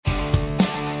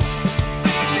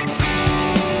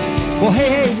Well,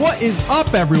 hey, what is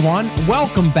up, everyone?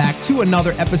 Welcome back to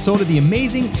another episode of the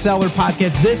Amazing Seller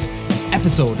Podcast. This is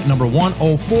episode number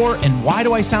 104. And why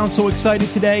do I sound so excited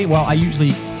today? Well,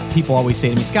 people always say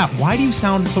to me, Scott, why do you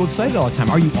sound so excited all the time?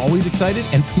 Are you always excited?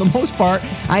 And for the most part,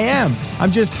 I am.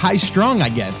 I'm just high strung, I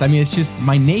guess. I mean, it's just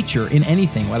my nature in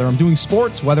anything, whether I'm doing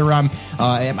sports, whether I'm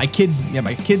at my kids'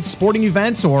 sporting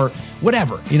events or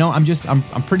whatever. You know, I'm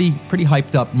pretty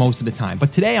hyped up most of the time.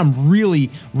 But today I'm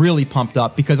really, really pumped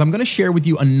up because I'm going to share with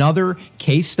you another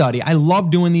case study. I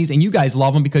love doing these, and you guys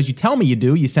love them because you tell me you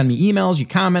do. You send me emails, you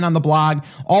comment on the blog,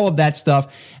 all of that stuff,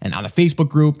 and on the Facebook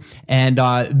group. And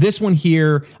this one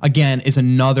here, again, is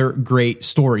another great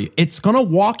story. It's going to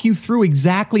walk you through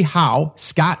exactly how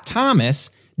Scott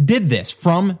Thomas did this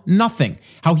from nothing,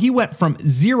 how he went from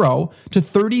zero to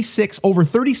over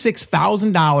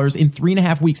 $36,000 in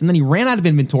 3.5 weeks. And then he ran out of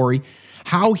inventory,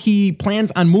 how he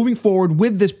plans on moving forward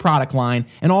with this product line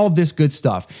and all of this good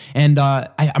stuff. And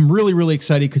I'm really, really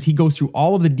excited because he goes through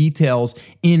all of the details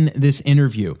in this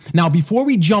interview. Now, before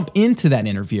we jump into that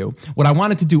interview, what I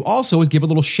wanted to do also is give a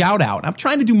little shout out. I'm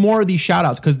trying to do more of these shout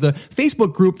outs because the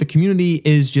Facebook group, the community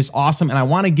is just awesome. And I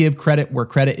want to give credit where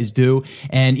credit is due.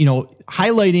 And, you know,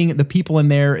 highlighting the people in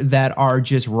there that are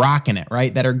just rocking it,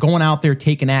 right? That are going out there,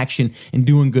 taking action and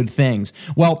doing good things.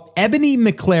 Well, Ebony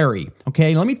McClary,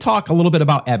 okay, let me talk a little bit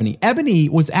about Ebony. Ebony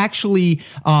was actually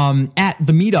at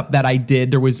the meetup that I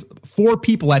did. There was 4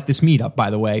 people at this meetup, by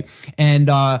the way, and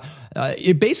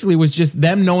it basically was just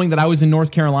them knowing that I was in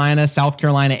North Carolina, South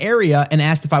Carolina area, and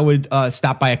asked if I would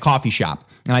stop by a coffee shop.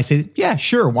 And I said, yeah,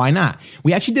 sure, why not?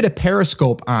 We actually did a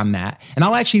Periscope on that, and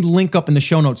I'll actually link up in the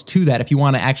show notes to that if you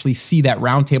want to actually see that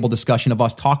roundtable discussion of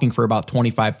us talking for about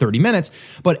 25, 30 minutes.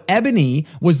 But Ebony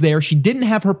was there. She didn't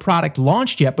have her product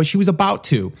launched yet, but she was about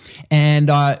to. And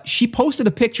she posted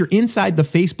a picture inside the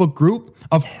Facebook group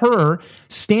of her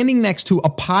standing next to a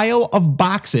pile of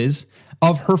boxes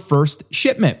of her first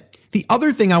shipment. The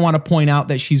other thing I want to point out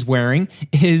that she's wearing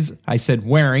is a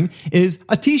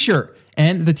t-shirt.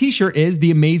 And the t-shirt is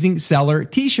the Amazing Seller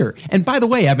t-shirt. And by the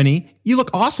way, Ebony, you look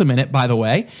awesome in it, by the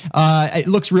way. It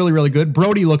looks really, really good.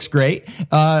 Brody looks great.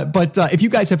 But if you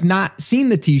guys have not seen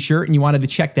the t-shirt and you wanted to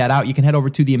check that out, you can head over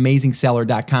to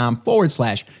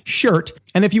theamazingseller.com/shirt.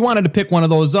 And if you wanted to pick one of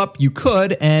those up, you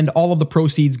could. And all of the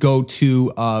proceeds go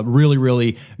to a really,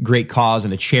 really great cause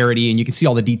and a charity. And you can see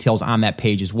all the details on that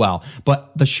page as well.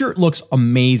 But the shirt looks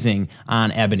amazing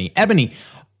on Ebony. Ebony,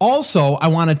 also, I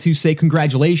wanted to say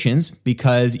congratulations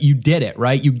because you did it,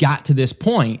 right? You got to this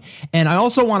point. And I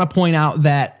also want to point out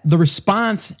that the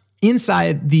response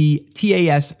inside the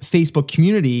TAS Facebook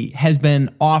community has been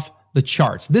off the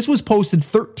charts. This was posted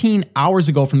 13 hours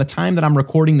ago from the time that I'm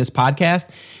recording this podcast,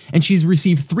 and she's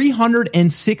received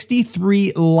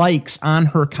 363 likes on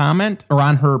her comment, or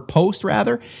on her post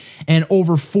rather, and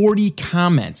over 40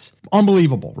 comments.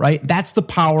 Unbelievable, right? That's the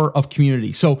power of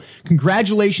community. So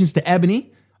congratulations to Ebony.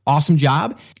 Awesome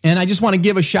job. And I just want to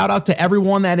give a shout out to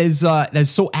everyone that is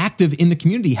so active in the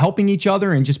community, helping each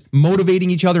other and just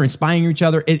motivating each other, inspiring each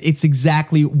other. It's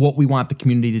exactly what we want the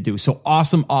community to do. So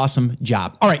awesome, awesome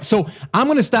job. All right. So I'm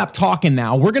going to stop talking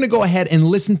now. We're going to go ahead and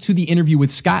listen to the interview with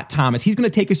Scott Thomas. He's going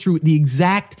to take us through the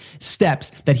exact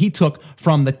steps that he took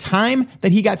from the time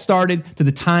that he got started to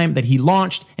the time that he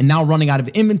launched and now running out of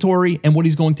inventory, and what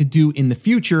he's going to do in the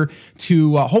future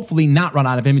to hopefully not run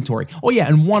out of inventory. Oh yeah.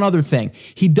 And one other thing,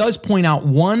 he does point out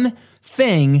one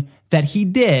thing that he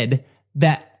did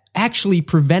that actually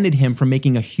prevented him from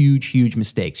making a huge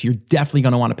mistake. So you're definitely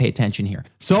going to want to pay attention here.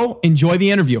 So enjoy the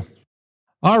interview.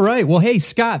 All right. Well, hey,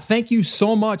 Scott, thank you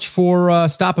so much for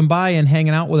stopping by and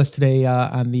hanging out with us today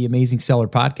on the Amazing Seller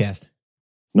Podcast.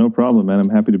 No problem, man. I'm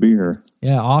happy to be here.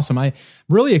 Yeah, awesome. I'm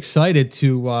really excited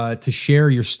to share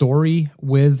your story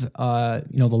with the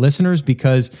listeners,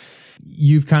 because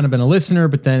you've kind of been a listener,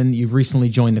 but then you've recently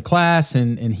joined the class,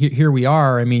 and here we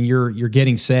are. I mean, you're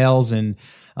getting sales, and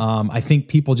I think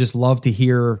people just love to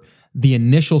hear the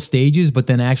initial stages, but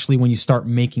then actually when you start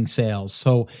making sales.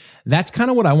 So that's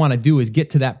kind of what I want to do, is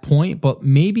get to that point. But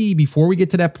maybe before we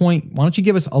get to that point, why don't you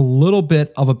give us a little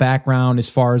bit of a background as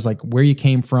far as like where you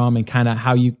came from and kind of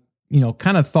how you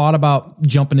kind of thought about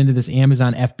jumping into this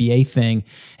Amazon FBA thing,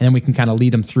 and then we can kind of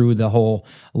lead them through the whole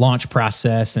launch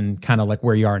process and kind of like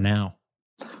where you are now.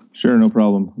 Sure, no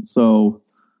problem. So,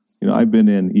 I've been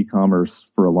in e-commerce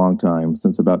for a long time.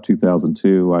 Since about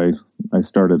 2002, I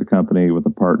started a company with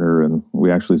a partner, and we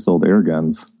actually sold air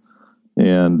guns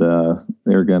and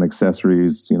air gun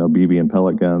accessories, BB and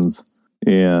pellet guns,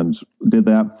 and did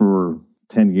that for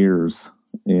 10 years.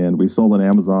 And we sold on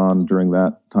Amazon during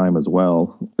that time as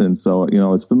well. And so, I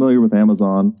was familiar with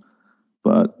Amazon,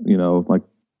 but, like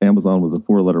Amazon was a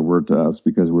 4-letter word to us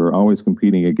because we were always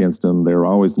competing against them. They were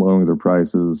always lowering their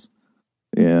prices.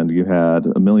 And you had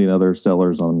a million other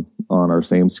sellers on our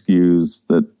same SKUs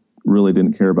that really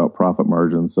didn't care about profit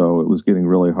margins. So it was getting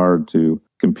really hard to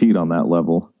compete on that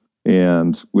level.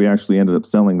 And we actually ended up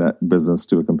selling that business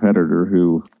to a competitor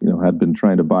who, had been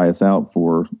trying to buy us out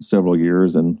for several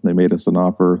years. And they made us an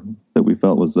offer that we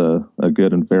felt was a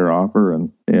good and fair offer,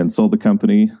 and sold the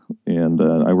company. And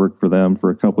I worked for them for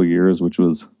a couple of years, which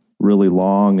was really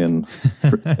long and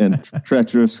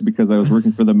treacherous because I was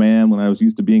working for the man when I was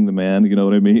used to being the man. You know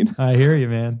what I mean? I hear you,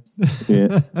 man.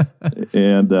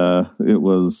 and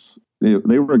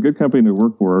they were a good company to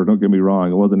work for. Don't get me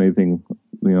wrong. It wasn't anything,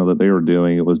 that they were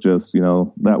doing. It was just,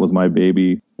 that was my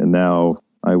baby. And now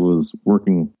I was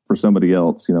working for somebody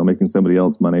else, making somebody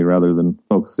else money rather than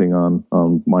focusing on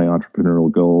my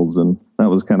entrepreneurial goals. And that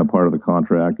was kind of part of the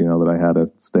contract, that I had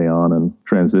to stay on and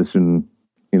transition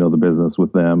the business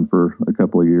with them for a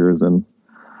couple of years. And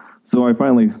so I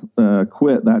finally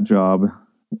quit that job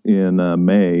in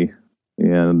May.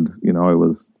 And, I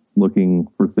was looking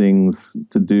for things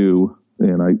to do.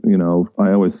 And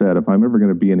I always said, if I'm ever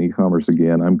going to be in e-commerce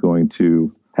again, I'm going to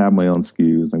have my own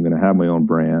SKUs. I'm going to have my own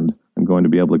brand. I'm going to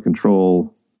be able to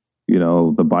control,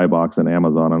 the buy box on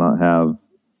Amazon and not have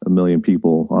a million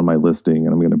people on my listing, and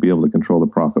I'm going to be able to control the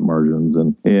profit margins.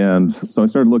 And so I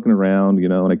started looking around,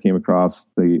 and I came across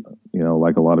the,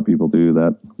 like a lot of people do,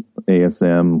 that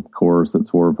ASM course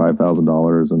that's $4,000 or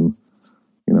 $5,000. And,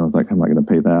 I was like, I'm not going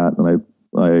to pay that. And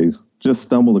I just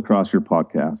stumbled across your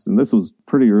podcast, and this was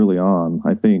pretty early on.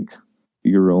 I think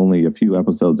you were only a few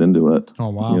episodes into it. Oh,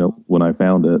 wow. When I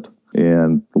found it,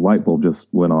 and the light bulb just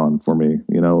went on for me.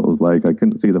 It was like I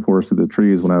couldn't see the forest through the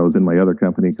trees when I was in my other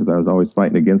company because I was always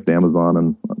fighting against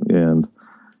Amazon and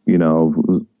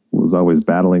was always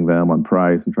battling them on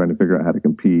price and trying to figure out how to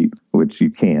compete, which you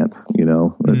can't.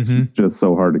 It's just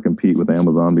so hard to compete with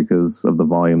Amazon because of the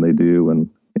volume they do. And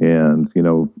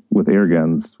with air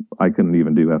guns, I couldn't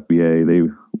even do FBA.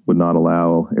 They would not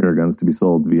allow air guns to be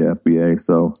sold via FBA.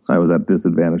 So I was at a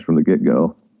disadvantage from the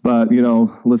get-go. But,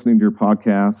 listening to your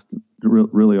podcast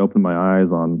really opened my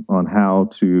eyes on how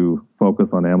to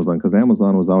focus on Amazon, because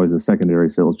Amazon was always a secondary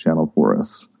sales channel for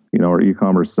us. Our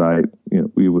e-commerce site,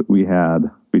 we had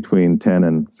between 10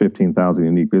 and 15,000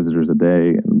 unique visitors a day,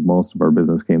 and most of our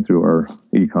business came through our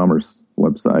e-commerce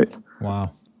website.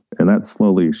 Wow. And that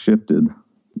slowly shifted.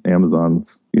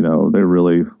 Amazon's, they're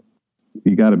really,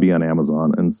 you got to be on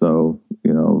Amazon. And so,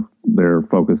 they're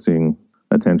focusing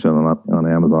attention on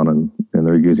Amazon, and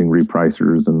they're using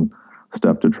repricers and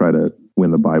stuff to try to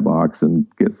win the buy box and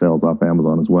get sales off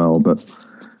Amazon as well. But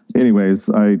anyways,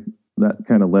 that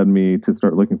kind of led me to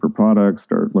start looking for products,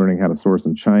 start learning how to source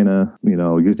in China,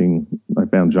 I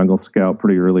found Jungle Scout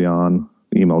pretty early on,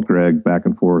 emailed Greg back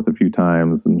and forth a few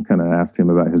times and kind of asked him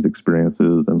about his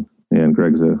experiences. And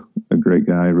Greg's a great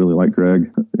guy. I really like Greg,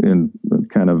 and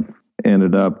kind of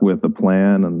ended up with a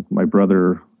plan. And my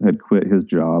brother had quit his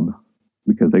job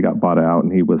because they got bought out,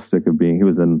 and he was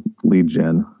in lead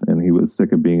gen, and he was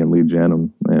sick of being in lead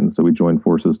gen. And so we joined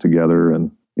forces together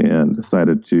and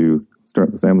decided to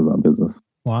start this Amazon business.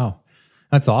 Wow.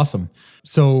 That's awesome.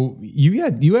 So you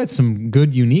had some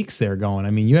good uniques there going.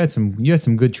 I mean, you had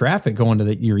some good traffic going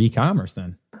to your e-commerce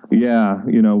then. Yeah.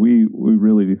 We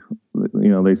really,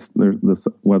 this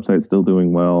website's still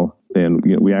doing well. And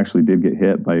we actually did get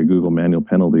hit by a Google manual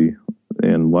penalty,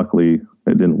 and luckily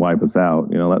it didn't wipe us out.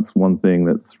 That's one thing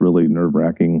that's really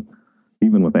nerve-wracking,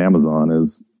 even with Amazon,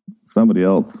 is somebody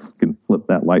else can flip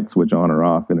that light switch on or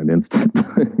off in an instant.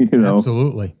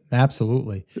 Absolutely.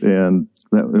 And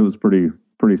it was pretty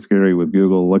scary with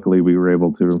Google. Luckily, we were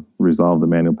able to resolve the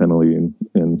manual penalty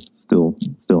and still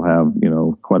have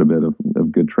quite a bit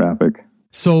of good traffic.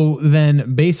 So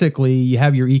then basically you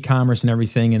have your e-commerce and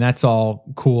everything, and that's all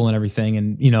cool and everything.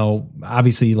 And,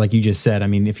 obviously, like you just said, I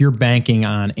mean, if you're banking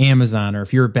on Amazon or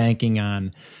if you're banking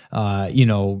on,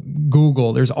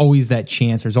 Google, there's always that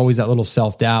chance. There's always that little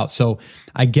self-doubt. So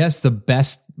I guess the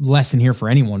best lesson here for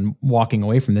anyone walking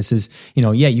away from this is,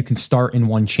 you can start in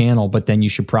one channel, but then you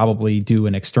should probably do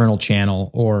an external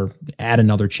channel or add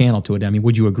another channel to it. I mean,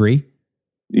 would you agree?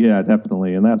 Yeah,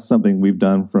 definitely. And that's something we've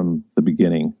done from the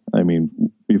beginning. I mean,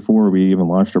 before we even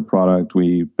launched our product,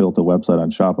 we built a website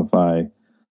on Shopify,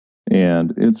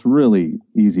 and it's really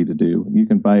easy to do. You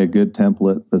can buy a good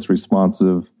template that's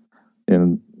responsive.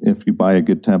 And if you buy a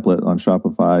good template on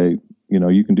Shopify,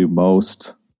 you can do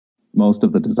most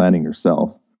of the designing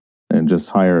yourself and just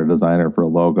hire a designer for a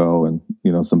logo and,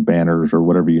 some banners or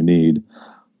whatever you need.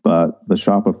 But the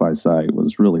Shopify site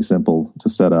was really simple to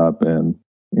set up, and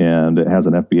it has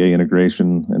an FBA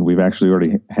integration, and we've actually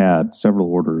already had several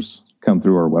orders come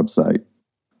through our website,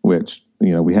 which,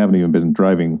 we haven't even been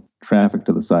driving traffic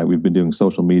to the site. We've been doing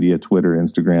social media, Twitter,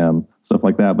 Instagram, stuff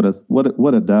like that. But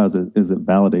what it does is it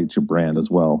validates your brand as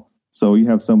well. So you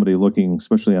have somebody looking,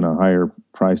 especially on a higher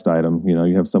priced item,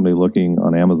 you have somebody looking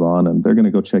on Amazon and they're going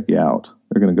to go check you out.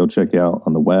 They're going to go check you out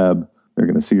on the web. They're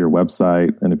going to see your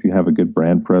website. And if you have a good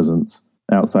brand presence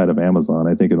outside of Amazon,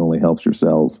 I think it only helps your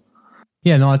sales.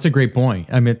 Yeah, no, that's a great point.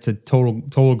 I mean, it's a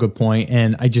total good point.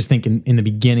 And I just think in the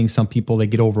beginning, some people, they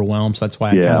get overwhelmed. So that's why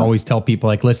I kind of always tell people,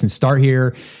 like, listen, start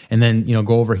here and then,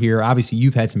 go over here. Obviously,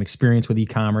 you've had some experience with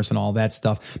e-commerce and all that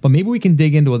stuff, but maybe we can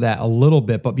dig into that a little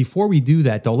bit. But before we do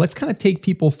that, though, let's kind of take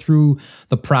people through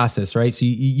the process, right? So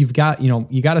you've got,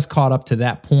 you got us caught up to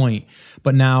that point.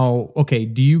 But now, okay,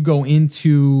 do you go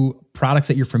into products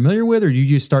that you're familiar with, or do you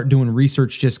just start doing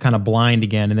research just kind of blind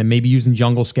again, and then maybe using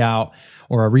Jungle Scout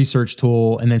or a research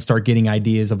tool, and then start getting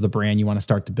ideas of the brand you want to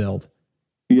start to build?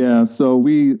 Yeah, so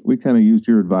we kind of used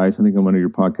your advice. I think on one of your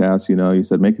podcasts, you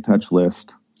said make a touch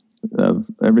list of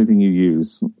everything you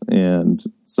use. And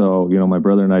so, my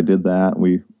brother and I did that.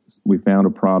 We found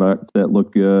a product that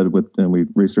looked good and we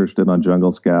researched it on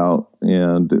Jungle Scout,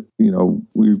 and we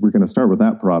were going to start with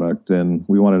that product, and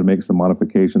we wanted to make some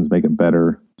modifications, make it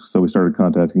better. So we started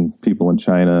contacting people in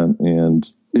China, and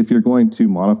if you're going to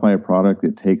modify a product,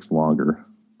 it takes longer.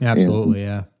 Absolutely.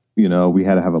 And, we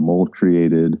had to have a mold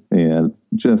created, and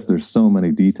just there's so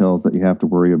many details that you have to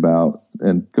worry about.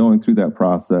 And going through that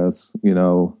process,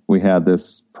 we had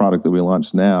this product that we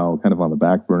launched now kind of on the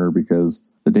back burner because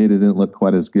the data didn't look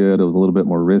quite as good. It was a little bit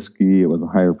more risky. It was a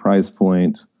higher price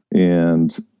point.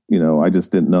 And, I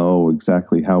just didn't know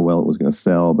exactly how well it was going to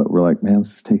sell. But we're like, man,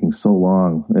 this is taking so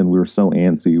long. And we were so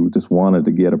antsy. We just wanted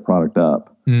to get a product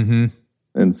up. Mm-hmm.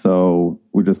 And so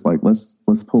we're just like, let's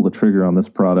pull the trigger on this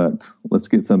product. Let's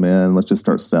get some in. Let's just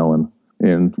start selling.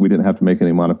 And we didn't have to make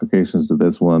any modifications to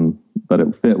this one, but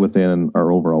it fit within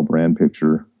our overall brand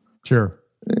picture. Sure.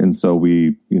 And so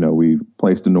we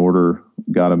placed an order,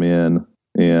 got them in,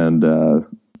 and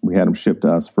we had them shipped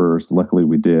to us first. Luckily,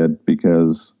 we did,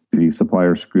 because the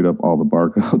supplier screwed up all the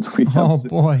barcodes.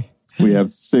 We have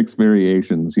 6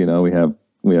 variations.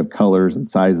 We have colors and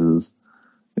sizes.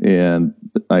 And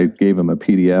I gave them a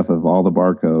PDF of all the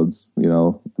barcodes.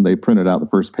 They printed out the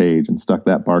first page and stuck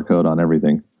that barcode on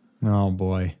everything. Oh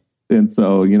boy. And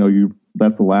so,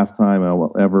 that's the last time I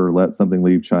will ever let something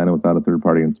leave China without a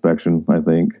third-party inspection, I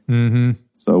think. Mm-hmm.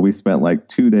 So we spent like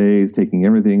 2 days taking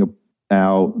everything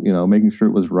out, making sure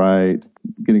it was right,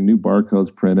 getting new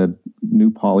barcodes printed, new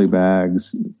poly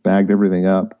bags, bagged everything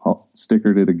up,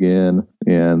 stickered it again.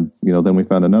 And, then we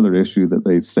found another issue that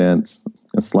they sent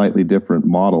a slightly different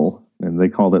model, and they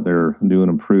called it their new and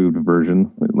improved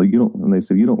version. And they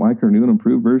said, you don't like our new and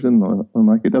improved version? I'm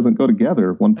like, it doesn't go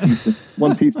together. One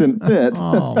piece didn't fit.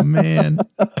 Oh man.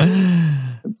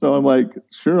 And so I'm like,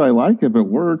 sure, I like it if it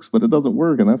works, but it doesn't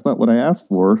work. And that's not what I asked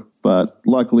for. But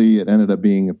luckily it ended up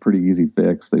being a pretty easy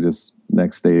fix. They just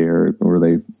next day or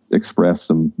they expressed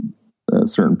some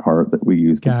certain part that we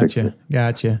used to fix it.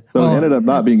 Gotcha. So it ended up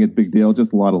not being a big deal,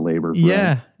 just a lot of labor. For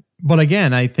us. But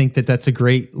again, I think that's a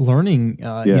great learning,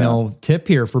 tip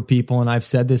here for people. And I've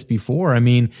said this before. I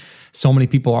mean, so many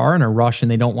people are in a rush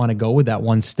and they don't want to go with that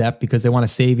one step because they want to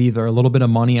save either a little bit of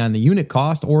money on the unit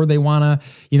cost, or they want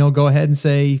to, go ahead and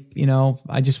say,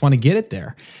 I just want to get it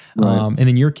there. Right. And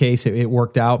in your case, it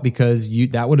worked out because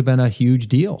that would have been a huge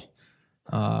deal.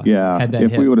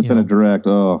 If we would have sent it direct,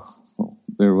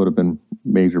 there would have been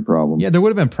major problems. Yeah, there would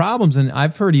have been problems. And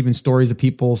I've heard even stories of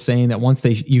people saying that once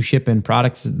you ship in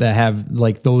products that have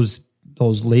like those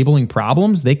labeling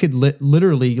problems, they could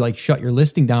literally like shut your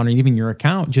listing down or even your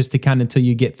account just to kind of until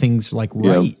you get things like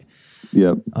right.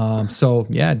 Yep. So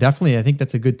yeah, definitely. I think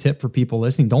that's a good tip for people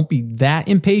listening. Don't be that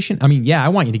impatient. I mean, I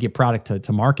want you to get product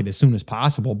to market as soon as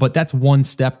possible, but that's one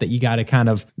step that you got to kind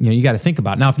of, you got to think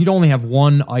about. Now, if you only have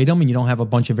one item and you don't have a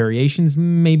bunch of variations,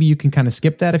 maybe you can kind of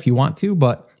skip that if you want to,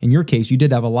 but in your case, you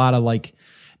did have a lot of like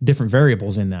different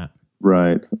variables in that.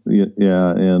 Right.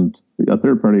 Yeah. And a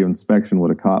third-party inspection would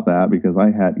have caught that, because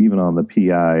I had, even on the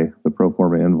PI, the pro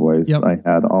forma invoice, I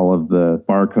had all of the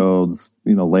barcodes,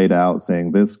 laid out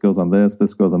saying this goes on this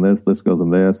goes on this goes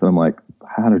on this. And I'm like,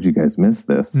 how did you guys miss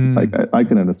this? Like I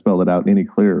couldn't have spelled it out any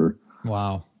clearer.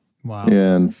 Wow.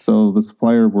 And so the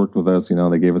supplier worked with us,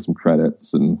 they gave us some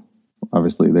credits, and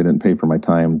obviously they didn't pay for my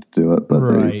time to do it, but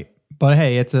But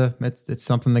hey, it's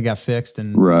something that got fixed,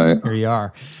 and here you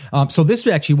are. So this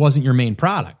actually wasn't your main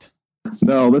product.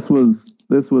 No, this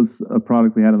was a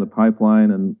product we had in the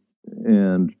pipeline,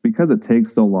 and because it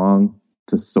takes so long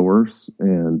to source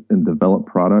and develop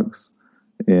products,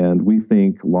 and we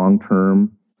think long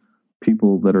term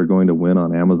people that are going to win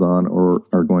on Amazon or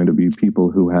are going to be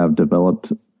people who have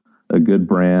developed a good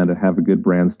brand, have a good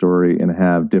brand story, and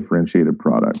have differentiated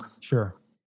products. Sure.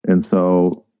 And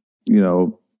so,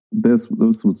 this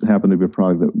was happened to be a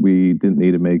product that we didn't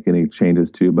need to make any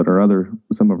changes to, but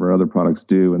some of our other products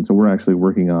do. And so we're actually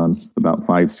working on about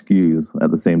 5 SKUs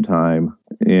at the same time.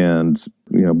 And,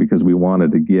 because we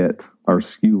wanted to get our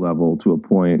SKU level to a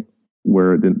point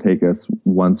where it didn't take us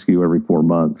 1 SKU every 4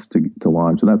 months to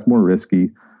launch. And that's more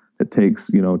risky. It takes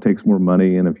more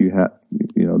money. And if you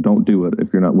don't do it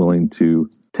if you're not willing to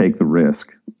take the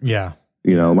risk. Yeah.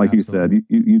 Like absolutely. you said,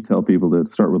 you tell people to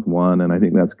start with one, and I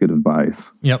think that's good advice.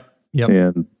 Yep.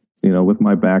 And, with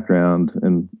my background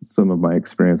and some of my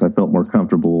experience, I felt more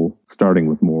comfortable starting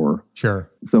with more. Sure.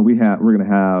 So we're going to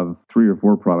have 3 or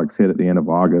 4 products hit at the end of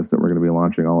August that we're going to be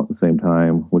launching all at the same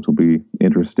time, which will be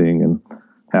interesting and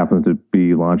happens to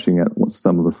be launching at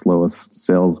some of the slowest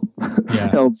sales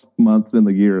months in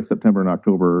the year. September and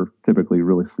October are typically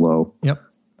really slow. Yep.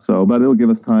 So, but it'll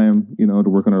give us time, to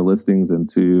work on our listings and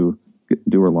to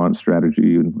do our launch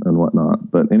strategy and whatnot.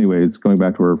 But anyways, going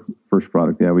back to our first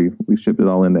product, we shipped it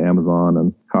all into Amazon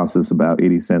and cost us about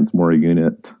 80 cents more a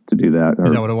unit to do that.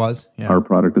 Is that what it was? Yeah. Our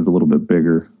product is a little bit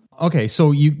bigger. Okay,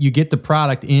 so you get the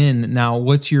product in. Now,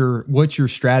 what's your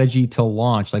strategy to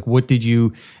launch? Like, what did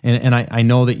you? And I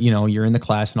know that you're in the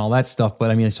class and all that stuff, but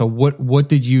I mean, so what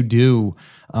did you do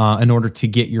in order to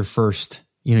get your first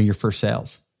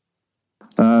sales?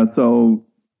 So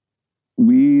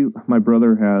my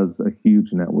brother has a huge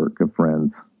network of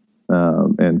friends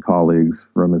and colleagues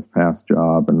from his past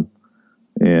job,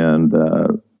 and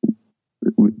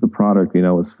the product,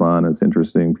 is fun, it's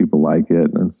interesting, people like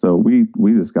it, and so we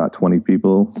just got 20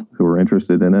 people who were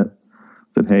interested in it.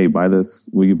 Said, "Hey, buy this.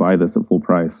 Will you buy this at full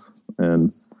price?"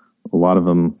 And a lot of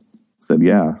them said,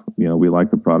 "Yeah, we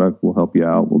like the product. We'll help you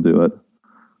out. We'll do it."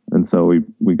 And so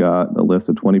we got a list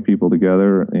of 20 people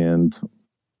together, and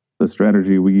the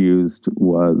strategy we used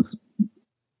was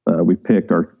we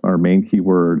picked our main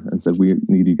keyword and said, "We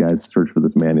need you guys to search for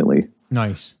this manually."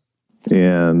 Nice.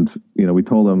 And, we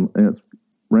told them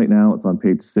right now it's on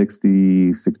page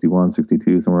 60, 61,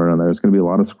 62, somewhere around there. There's going to be a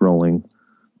lot of scrolling,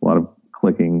 a lot of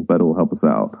clicking, but it will help us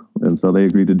out. And so they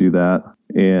agreed to do that.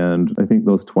 And I think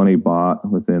those 20 bought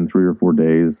within 3 or 4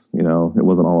 days. It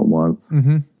wasn't all at once.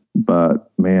 Mm-hmm. But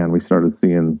man, we started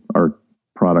seeing our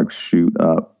products shoot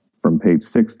up from page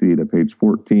 60 to page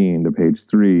 14 to page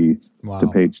 3 to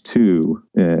page 2.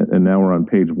 And now we're on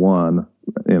page 1.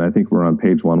 And I think we're on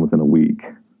page 1 within a week.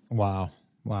 Wow.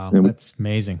 That's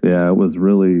amazing. Yeah, it was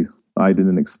really, I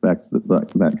didn't expect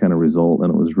that kind of result.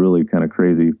 And it was really kind of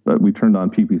crazy. But we turned on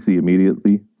PPC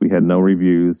immediately. We had no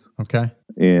reviews. Okay.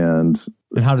 And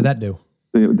how did that do?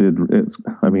 It did. It's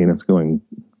going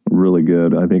really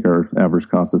good. I think our average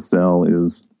cost of sell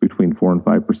is between 4 and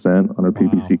 5% on our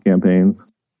PPC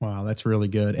campaigns. Wow, that's really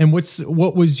good. And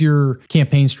what was your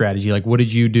campaign strategy? Like, what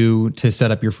did you do to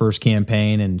set up your first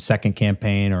campaign and second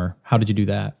campaign, or how did you do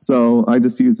that? So I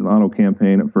just used an auto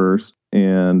campaign at first,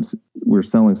 and we're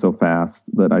selling so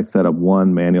fast that I set up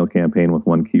one manual campaign with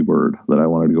one keyword that I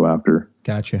wanted to go after.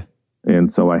 Gotcha. And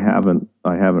so I haven't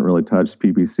really touched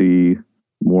PPC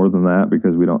more than that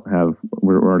because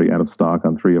we're already out of stock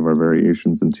on 3 of our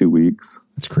variations in 2 weeks.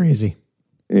 That's crazy.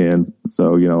 And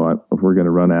so, if we're going to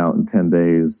run out in 10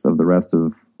 days of the rest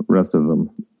of them,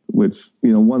 which,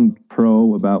 one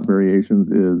pro about variations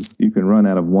is you can run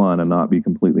out of one and not be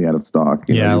completely out of stock.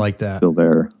 I like that. Still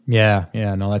there. Yeah.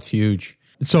 No, that's huge.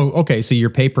 So, okay. So your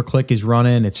pay-per-click is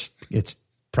running. It's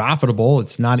profitable.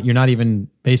 You're not even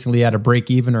basically at a break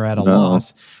even or at a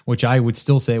loss, which I would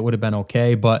still say it would have been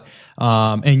okay. But,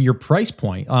 and your price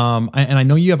point, and I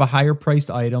know you have a higher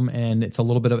priced item, and it's a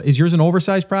little bit is yours an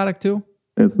oversized product too?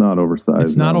 It's not oversized.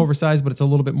 It's not oversized, but it's a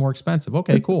little bit more expensive.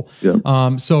 Okay, cool.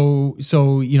 Yeah. So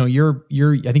you're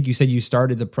I think you said you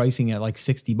started the pricing at like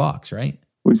 $60, right?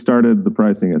 We started the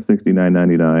pricing at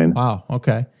 $69.99. Wow.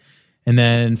 Okay. And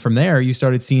then from there, you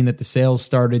started seeing that the sales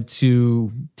started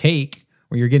to take,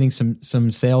 where you're getting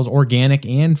some sales, organic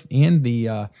and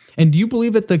the and do you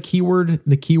believe that the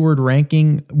keyword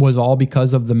ranking was all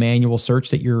because of the manual search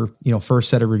that your first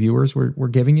set of reviewers were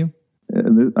giving you?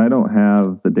 I don't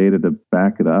have the data to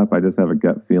back it up. I just have a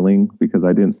gut feeling because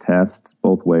I didn't test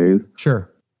both ways. Sure.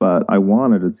 But I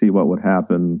wanted to see what would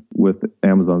happen with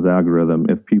Amazon's algorithm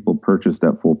if people purchased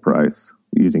at full price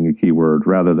using a keyword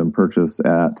rather than purchase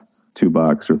at $2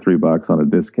 or $3 on a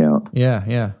discount.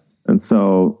 Yeah. And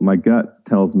so my gut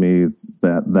tells me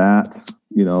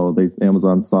that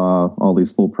Amazon saw all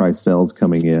these full price sales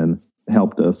coming in,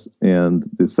 helped us. And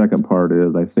the second part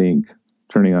is, I think,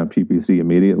 turning on PPC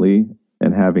immediately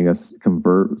and having us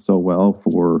convert so well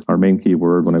for our main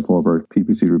keyword when I pull up our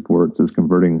PPC reports is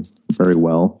converting very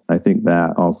well. I think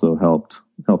that also helped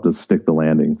us stick the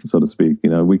landing, so to speak.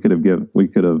 We could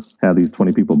have had these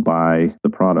 20 people buy the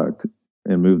product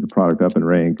and move the product up in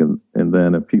rank, and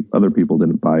then if other people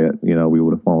didn't buy it, we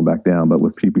would have fallen back down. But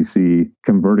with PPC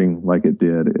converting like it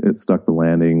did, it stuck the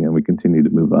landing, and we continued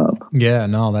to move up. Yeah,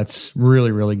 no, that's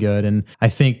really, really good. And I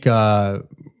think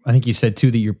you said too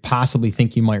that you possibly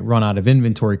think you might run out of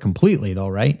inventory completely, though,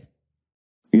 right?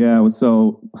 Yeah.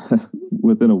 So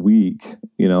within a week,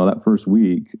 that first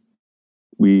week,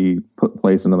 we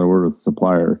placed another order with the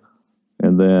supplier,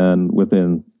 and then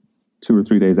within 2 or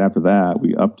 3 days after that,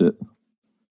 we upped it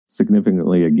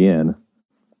significantly again.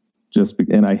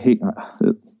 And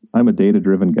I'm a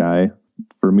data-driven guy.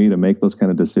 For me to make those kind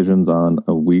of decisions on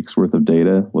a week's worth of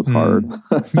data was hard.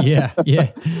 Yeah,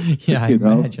 I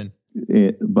imagine.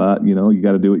 But you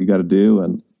got to do what you got to do,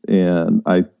 and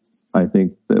I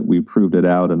think that we proved it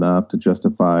out enough to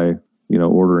justify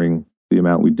ordering the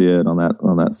amount we did on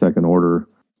that second order.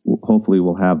 Hopefully,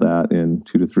 we'll have that in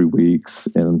 2 to 3 weeks,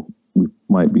 and we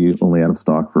might be only out of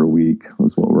stock for a week.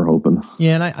 That's what we're hoping.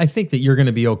 Yeah, and I think that you're going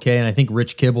to be okay. And I think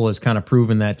Rich Kibble has kind of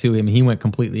proven that too. I mean, he went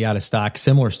completely out of stock.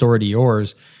 Similar story to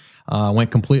yours.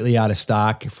 Went completely out of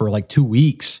stock for like 2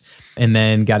 weeks, and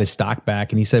then got his stock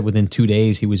back. And he said within 2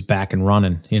 days he was back and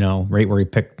running. Right where he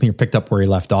picked up where he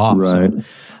left off. Right.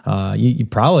 So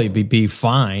you'd probably be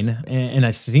fine. And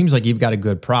it seems like you've got a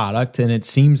good product, and it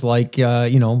seems like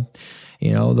the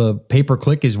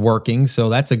pay-per-click is working, so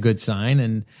that's a good sign.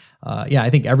 And I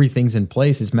think everything's in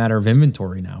place. It's a matter of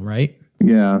inventory now, right?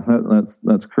 Yeah,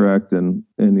 that's correct. And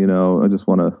I just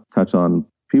want to touch on,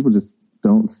 people just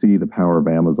don't see the power of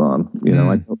Amazon.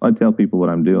 I tell people what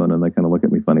I'm doing, and they kind of look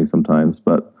at me funny sometimes.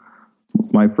 But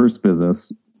my first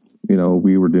business,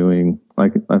 we were doing,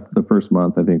 like, the first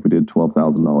month, I think we did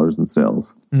 $12,000 in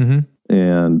sales. Mm-hmm.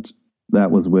 And that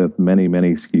was with many,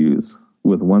 many SKUs.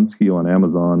 With one SKU on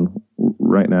Amazon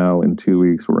right now, in 2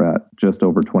 weeks, we're at just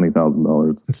over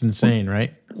 $20,000. It's insane,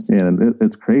 right? And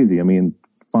it's crazy. I mean,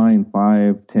 find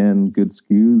 5, 10 good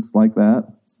SKUs like that,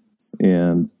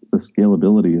 and the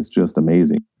scalability is just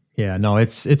amazing. Yeah, no,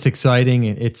 it's exciting.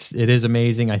 It is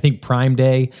amazing. I think Prime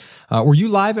Day. Were you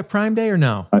live at Prime Day or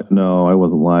no? No, I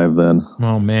wasn't live then.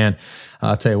 Oh man,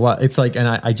 I'll tell you what. It's like, and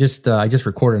I just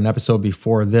recorded an episode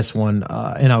before this one,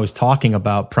 and I was talking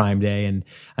about Prime Day, and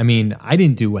I mean, I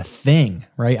didn't do a thing,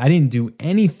 right? I didn't do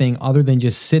anything other than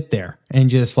just sit there and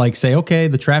just like say, okay,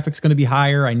 the traffic's going to be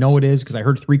higher. I know it is because I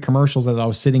heard 3 commercials as I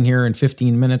was sitting here in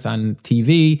 15 minutes on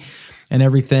TV. And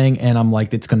everything, and I'm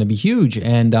like, it's going to be huge,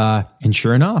 and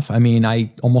sure enough, I mean,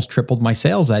 I almost tripled my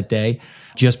sales that day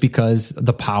just because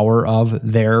the power of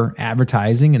their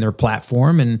advertising and their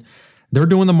platform, and they're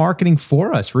doing the marketing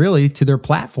for us, really, to their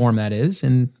platform, that is,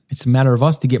 and it's a matter of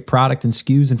us to get product and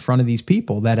SKUs in front of these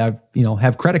people that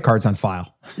have credit cards on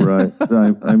file. Right.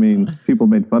 I mean, people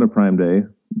made fun of Prime Day,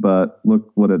 but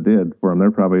look what it did for them. They're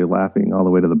probably laughing all the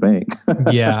way to the bank.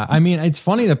 Yeah. I mean, it's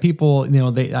funny that people,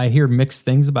 I hear mixed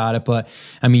things about it, but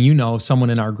I mean, someone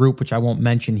in our group, which I won't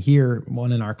mention here,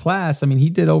 one in our class, I mean, he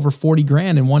did over 40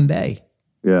 grand in one day.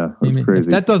 Yeah. That's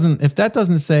crazy. If that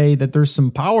doesn't say that there's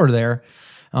some power there,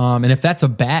 and if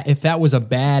that was a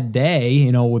bad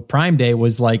day, with Prime Day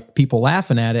was like people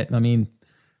laughing at it. I mean,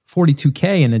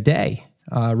 42K in a day.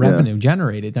 Revenue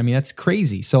generated. I mean, that's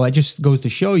crazy. So it just goes to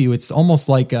show you, it's almost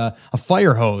like a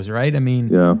fire hose, right? I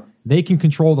mean, they can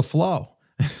control the flow.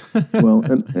 Well,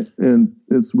 and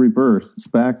it's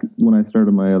reversed. Back when I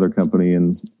started my other company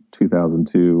in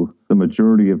 2002, the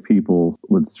majority of people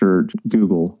would search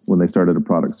Google when they started a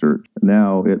product search.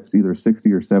 Now it's either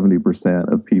 60 or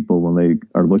 70% of people, when they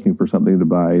are looking for something to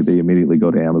buy, they immediately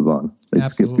go to Amazon. They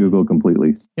skip Google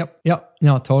completely. Yep.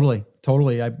 No, totally.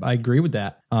 I agree with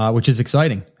that, which is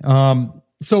exciting.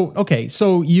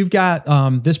 So you've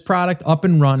got this product up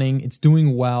and running. It's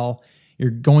doing well. You're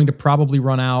going to probably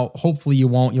run out. Hopefully you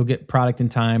won't. You'll get product in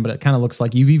time, but it kind of looks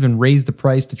like you've even raised the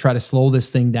price to try to slow this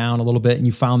thing down a little bit, and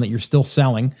you found that you're still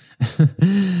selling,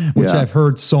 which I've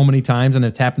heard so many times, and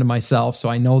it's happened to myself, so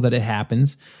I know that it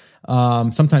happens.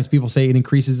 Sometimes people say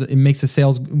it makes the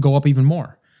sales go up even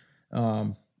more.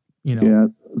 Yeah,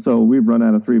 so we've run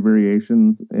out of 3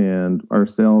 variations, and our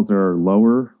sales are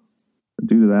lower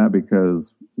due to that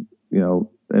because,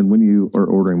 and when you are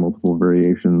ordering multiple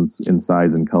variations in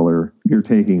size and color, you're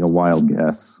taking a wild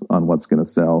guess on what's going to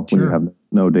sell when you have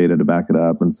no data to back it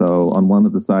up. And so on one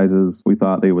of the sizes, we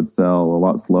thought they would sell a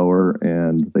lot slower,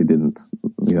 and they didn't.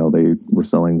 They were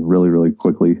selling really, really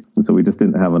quickly. And so we just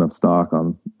didn't have enough stock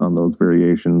on those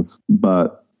variations.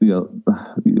 But you know,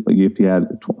 if you had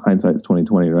hindsight's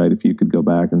 2020, right? If you could go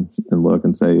back and look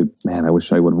and say, man, I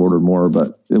wish I would have ordered more,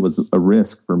 but it was a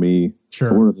risk for me to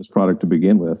order this product to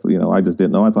begin with. You know, I just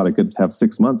didn't know. I thought I could have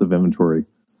 6 months of inventory.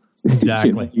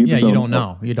 Exactly. You don't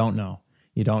know. You don't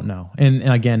know. And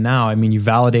again, now, I mean, you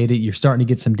validate it, you're starting to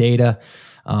get some data.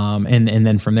 And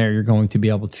then from there, you're going to be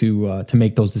able to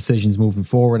make those decisions moving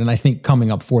forward. And I think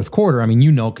coming up fourth quarter, I mean,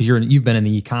 because you've been in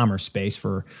the e-commerce space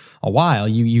for a while,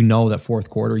 you know that fourth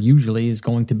quarter usually is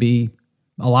going to be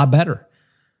a lot better.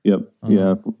 Yep.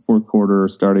 Yeah. Fourth quarter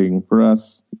starting for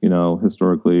us, you know,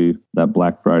 historically that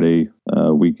Black Friday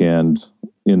weekend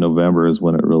in November is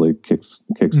when it really kicks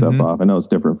stuff off. I know it's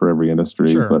different for every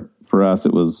industry, but for us,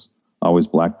 it was always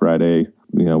Black Friday.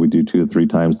 You know, we do 2 to 3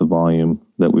 times the volume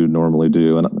that we would normally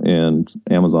do, and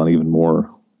Amazon even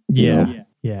more. Yeah,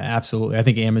 absolutely. I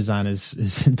think Amazon is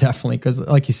definitely, because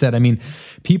like you said, I mean,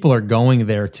 people are going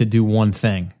there to do one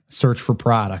thing: search for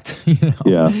product. You know?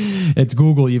 Yeah, it's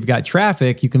Google. You've got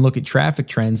traffic. You can look at traffic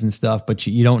trends and stuff, but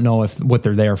you don't know what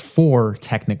they're there for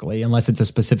technically, unless it's a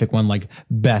specific one like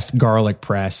best garlic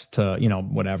press to, you know,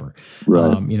 whatever.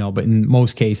 Right. You know, but in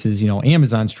most cases, you know,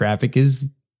 Amazon's traffic is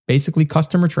basically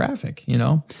customer traffic, you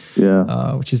know,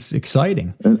 which is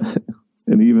exciting.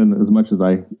 And even as much as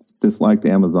I disliked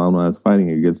Amazon when I was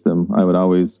fighting against them, I would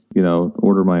always, you know,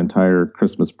 order my entire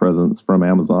Christmas presents from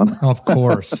Amazon. Of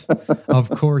course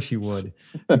you would,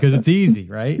 because it's easy,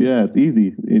 right? Yeah, it's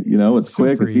easy. It's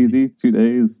quick, it's easy. 2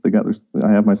 days,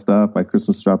 I have my stuff, my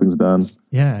Christmas shopping's done.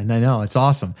 Yeah, and I know, it's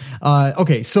awesome.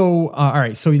 Okay, so all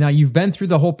right, so now you've been through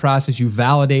the whole process, you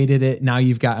validated it. Now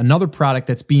you've got another product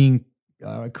that's being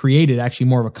created, actually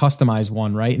more of a customized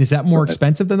one, right? And is that more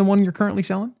expensive than the one you're currently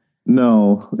selling?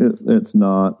 No, it's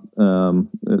not.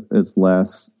 It's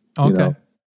less. Okay. You know?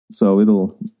 So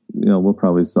we'll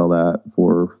probably sell that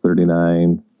for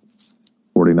 $39,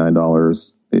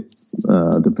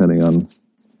 $49, depending on,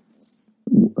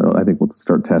 I think we'll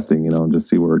start testing, you know, and just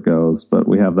see where it goes. But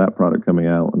we have that product coming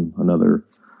out, and another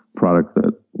product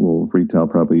that will retail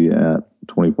probably at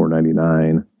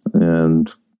 $24.99,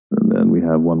 and then we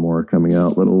have one more coming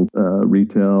out that'll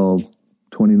retail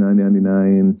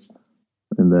 $29.99,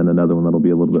 and then another one that'll be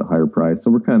a little bit higher price.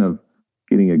 So we're kind of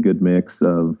getting a good mix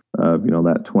of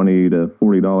that $20 to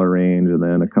 $40 range, and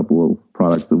then a couple of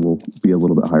products that will be a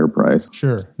little bit higher price.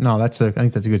 Sure. No, I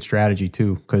think that's a good strategy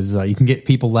too, because you can get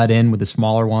people let in with the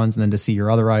smaller ones, and then to see your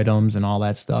other items and all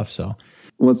that stuff. So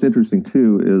what's interesting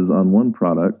too is on one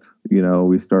product, you know,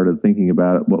 we started thinking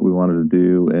about what we wanted to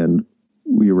do, and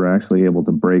we were actually able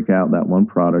to break out that one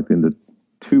product into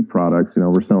 2 products. You know,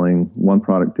 we're selling one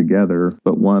product together,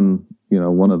 but one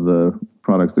of the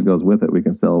products that goes with it, we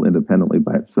can sell independently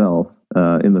by itself,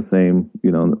 in the same,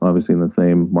 you know, obviously in the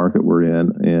same market we're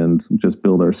in, and just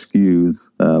build our SKUs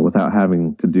without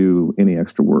having to do any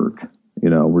extra work. You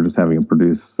know, we're just having to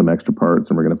produce some extra parts,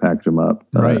 and we're going to package them up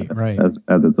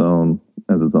as its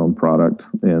own product.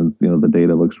 And, you know, the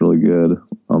data looks really good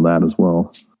on that as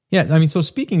well. Yeah, I mean, so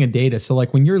speaking of data, so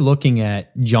like when you're looking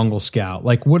at Jungle Scout,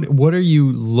 like what are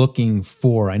you looking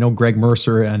for? I know Greg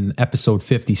Mercer on episode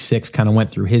 56 kind of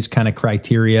went through his kind of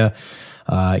criteria,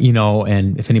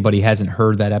 and if anybody hasn't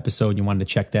heard that episode, you wanted to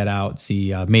check that out. It's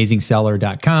the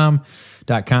amazingseller.com,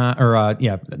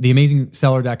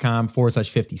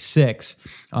 theamazingseller.com/56.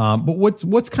 But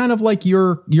what's kind of like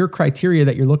your criteria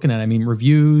that you're looking at? I mean,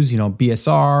 reviews, you know,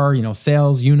 BSR, you know,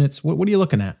 sales units. What are you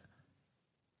looking at?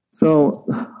 So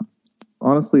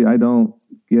honestly, I don't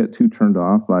get too turned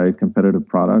off by competitive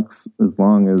products as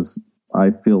long as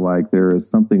I feel like there is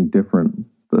something different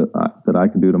that I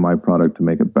can do to my product to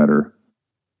make it better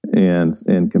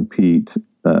and compete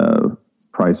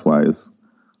price wise.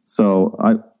 So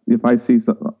if I see,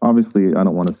 obviously I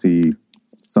don't want to see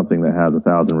something that has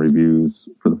 1,000 reviews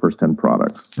for the first 10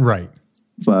 products. Right.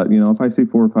 But, you know, if I see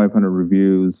 400 or 500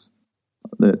 reviews,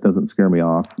 that doesn't scare me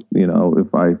off. You know,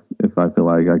 if I feel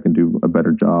like I can do a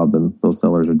better job than those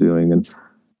sellers are doing,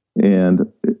 and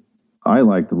I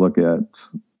like to look at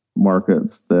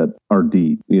markets that are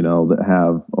deep, you know, that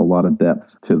have a lot of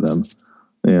depth to them.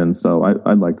 And so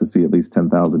I'd like to see at least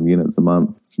 10,000 units a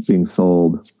month being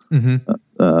sold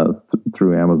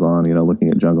through Amazon, you know,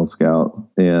 looking at Jungle Scout.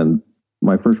 And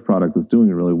my first product is doing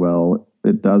really well.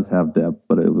 It does have depth,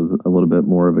 but it was a little bit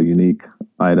more of a unique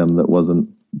item that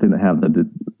didn't have the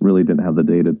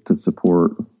data to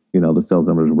support, you know, the sales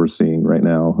numbers we're seeing right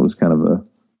now. It was kind of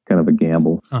a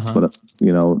gamble, but you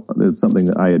know, it's something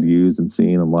that I had used and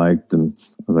seen and liked, and I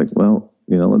was like, well,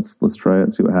 you know, let's try it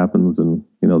and see what happens. And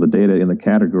you know, the data in the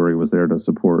category was there to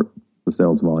support the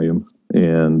sales volume,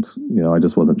 and you know, I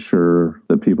just wasn't sure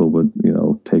that people would, you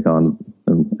know, take on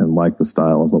and like the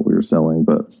style of what we were selling,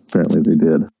 but apparently they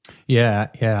did. Yeah,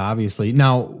 obviously.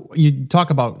 Now, you talk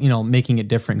about, making it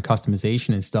different, customization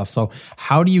and stuff. So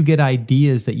how do you get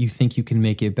ideas that you think you can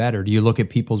make it better? Do you look at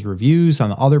people's reviews on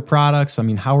the other products? I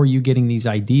mean, how are you getting these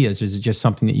ideas? Is it just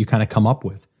something that you kind of come up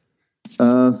with?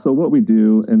 So what we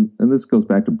do, and this goes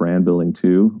back to brand building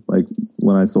too, like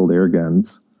when I sold air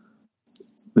guns,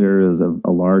 there is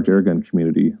a large airgun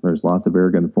community. There's lots of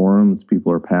airgun forums.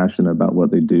 People are passionate about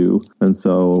what they do. And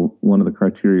so one of the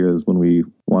criteria is when we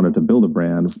wanted to build a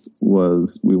brand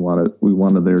was we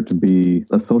wanted there to be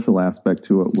a social aspect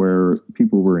to it where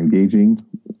people were engaging.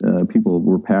 People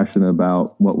were passionate about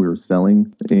what we were selling.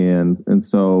 And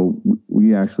so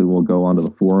we actually will go onto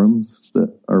the forums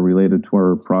that are related to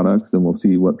our products, and we'll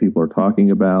see what people are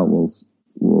talking about.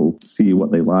 We'll see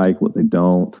what they like, what they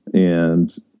don't.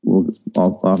 And we'll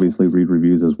obviously read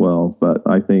reviews as well, but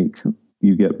I think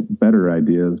you get better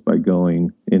ideas by going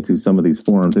into some of these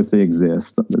forums if they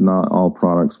exist. Not all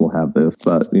products will have this,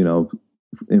 but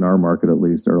in our market at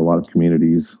least, there are a lot of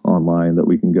communities online that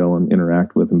we can go and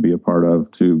interact with and be a part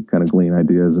of to kind of glean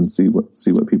ideas and see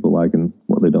what people like and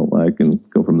what they don't like and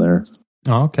go from there.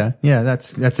 Oh, okay. Yeah,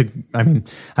 I mean,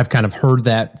 I've kind of heard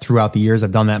that throughout the years.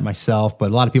 I've done that myself, but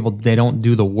a lot of people, they don't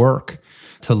do the work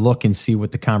to look and see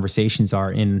what the conversations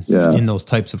are in those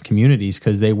types of communities,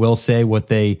 because they will say what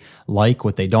they like,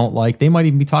 what they don't like. They might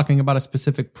even be talking about a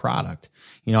specific product.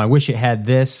 I wish it had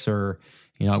this, or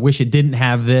I wish it didn't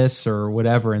have this, or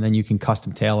whatever. And then you can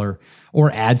custom tailor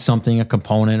or add something, a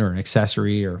component or an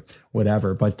accessory or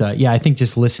whatever. But I think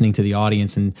just listening to the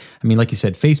audience, and I mean, like you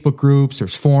said, Facebook groups,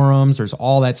 there's forums, there's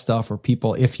all that stuff where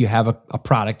people, if you have a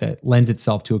product that lends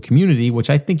itself to a community, which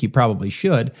I think you probably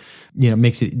should,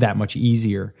 makes it that much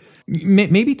easier.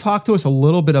 Maybe talk to us a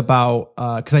little bit about,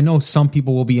 because I know some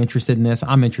people will be interested in this.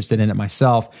 I'm interested in it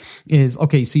myself. So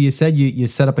you said you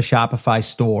set up a Shopify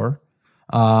store.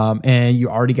 And you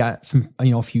already got some,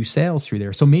 a few sales through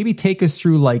there. So maybe take us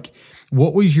through, like,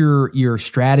 what was your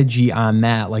strategy on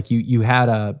that? Like you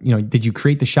had did you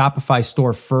create the Shopify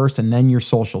store first and then your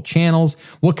social channels?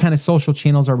 What kind of social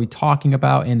channels are we talking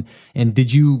about? And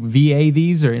did you VA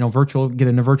these, or, get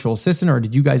a virtual assistant, or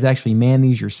did you guys actually man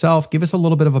these yourself? Give us a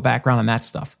little bit of a background on that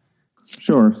stuff.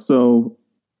 Sure. So,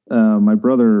 my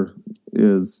brother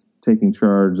is taking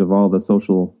charge of all the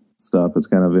social stuff. It's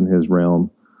kind of in his realm.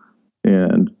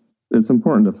 And it's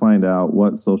important to find out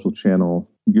what social channel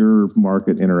your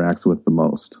market interacts with the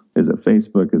most. Is it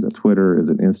Facebook? Is it Twitter? Is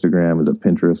it Instagram? Is it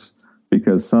Pinterest?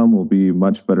 Because some will be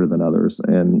much better than others.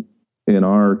 And in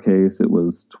our case, it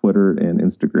was Twitter and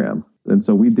Instagram. And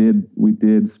so we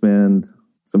did spend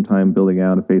some time building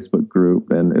out a Facebook group,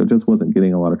 and it just wasn't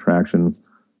getting a lot of traction.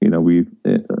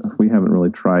 We haven't really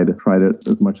tried it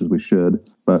as much as we should,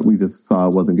 but we just saw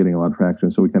it wasn't getting a lot of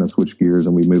traction. So we kind of switched gears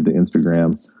and we moved to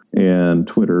Instagram and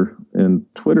Twitter. And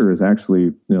Twitter is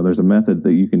actually, there's a method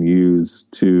that you can use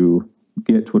to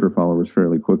get Twitter followers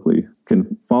fairly quickly.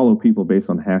 Can follow people based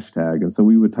on hashtag. And so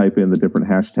we would type in the different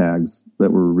hashtags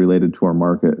that were related to our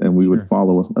market, and we would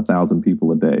follow 1,000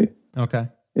 people a day. Okay.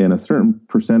 And a certain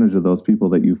percentage of those people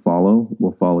that you follow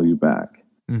will follow you back.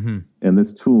 Mm-hmm. And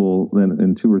this tool, then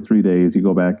in 2 or 3 days, you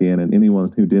go back in, and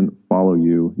anyone who didn't follow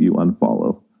you, you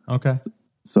unfollow. Okay.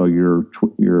 So your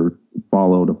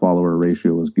follow to follower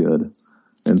ratio is good.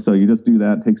 And so you just do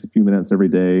that. It takes a few minutes every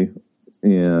day.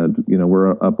 And,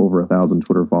 we're up over 1,000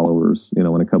 Twitter followers, in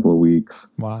a couple of weeks.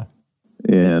 Wow.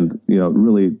 And,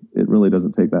 it really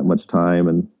doesn't take that much time.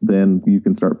 And then you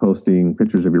can start posting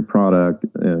pictures of your product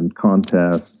and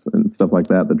contests and stuff like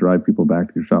that drive people back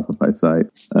to your Shopify site.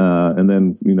 And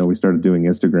then, we started doing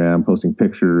Instagram, posting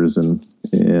pictures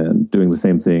and doing the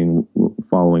same thing,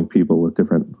 following people with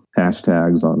different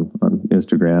hashtags on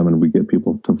Instagram, and we get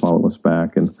people to follow us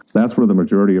back. And that's where the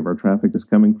majority of our traffic is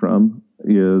coming from,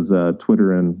 is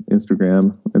Twitter and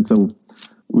Instagram. And so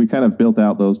we kind of built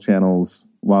out those channels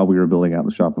while we were building out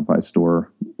the Shopify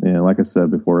store. And like I said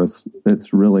before,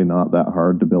 it's really not that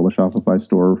hard to build a Shopify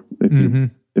store.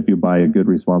 If you buy a good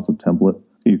responsive template,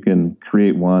 you can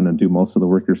create one and do most of the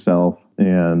work yourself.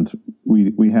 And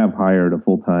we have hired a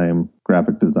full-time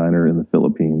graphic designer in the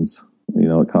Philippines.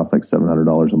 It costs like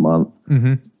 $700 a month.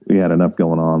 Mm-hmm. We had enough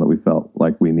going on that we felt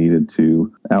like we needed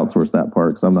to outsource that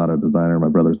part, because I'm not a designer. My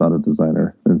brother's not a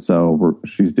designer. And so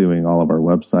she's doing all of our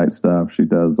website stuff. She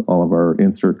does all of our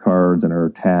insert cards and our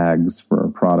tags for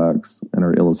our products and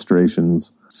our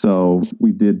illustrations. So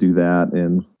we did do that.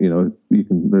 And,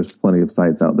 there's plenty of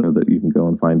sites out there that you can go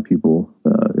and find people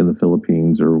in the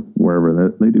Philippines or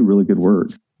wherever. They do really good work.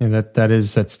 And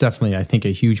that's definitely, I think, a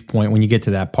huge point when you get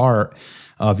to that part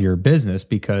of your business,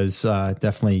 because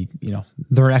definitely,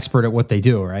 they're an expert at what they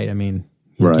do, right? I mean,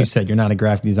 Like Right. you said, you're not a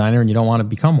graphic designer and you don't want to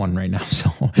become one right now.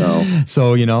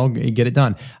 So get it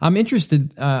done. I'm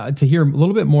interested to hear a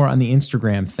little bit more on the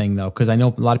Instagram thing though, because I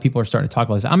know a lot of people are starting to talk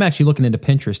about this. I'm actually looking into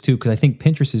Pinterest too, because I think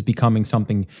Pinterest is becoming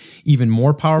something even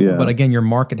more powerful. Yeah. But again, your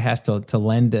market has to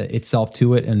lend itself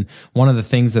to it. And one of the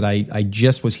things that I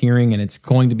just was hearing, and it's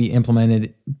going to be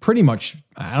implemented pretty much,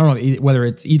 I don't know whether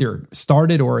it's either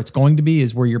started or it's going to be,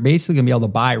 is where you're basically going to be able to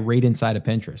buy right inside of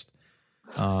Pinterest.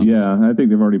 I think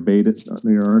they've already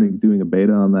they're already doing a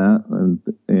beta on that,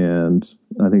 and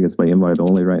I think it's by invite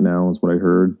only right now is what I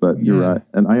heard. But you're right,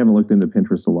 and I haven't looked into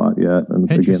Pinterest a lot yet. And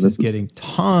Pinterest is getting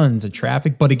tons of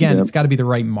traffic, but again, it's got to be the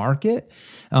right market,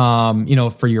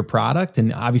 for your product.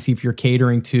 And obviously, if you're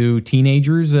catering to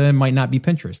teenagers, it might not be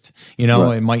Pinterest.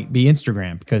 It might be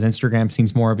Instagram, because Instagram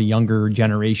seems more of a younger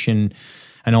generation.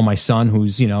 I know my son,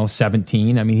 who's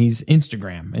 17. I mean, he's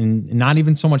Instagram, and not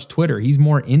even so much Twitter. He's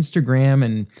more Instagram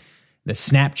and the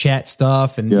Snapchat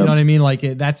stuff, and you know what I mean. Like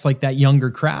that's like that younger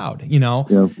crowd,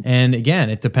 And again,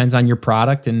 it depends on your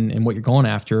product and what you're going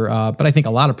after. But I think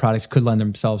a lot of products could lend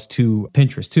themselves to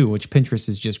Pinterest too, which Pinterest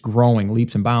is just growing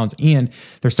leaps and bounds, and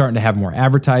they're starting to have more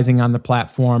advertising on the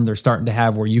platform. They're starting to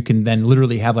have where you can then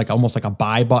literally have like almost like a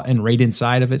buy button right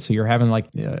inside of it, so you're having like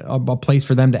a place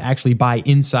for them to actually buy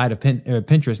inside of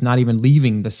Pinterest, not even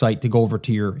leaving the site to go over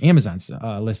to your Amazon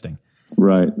listing.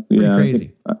 Right. Yeah.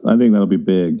 Crazy. I think that'll be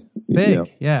big. Yeah.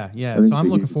 So I'm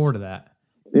looking forward to that.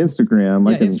 Instagram.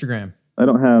 Instagram. I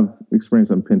don't have experience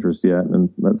on Pinterest yet, and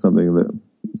that's something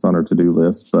that's on our to-do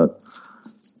list. But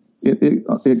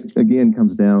it again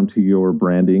comes down to your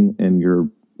branding, and you're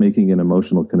making an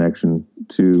emotional connection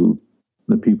to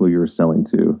the people you're selling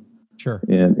to. Sure.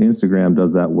 And Instagram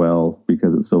does that well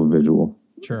because it's so visual.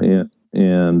 Sure.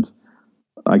 And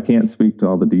I can't speak to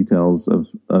all the details of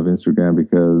Instagram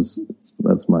because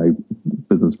that's my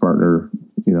business partner,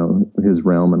 his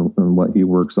realm and what he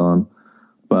works on.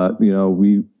 But,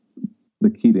 the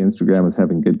key to Instagram is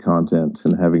having good content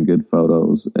and having good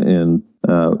photos. And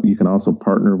you can also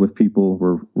partner with people.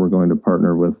 We're going to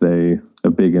partner with a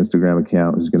big Instagram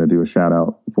account who's going to do a shout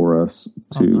out for us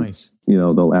to, nice.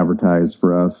 They'll advertise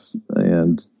for us,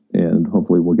 and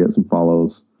hopefully we'll get some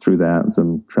follows through that and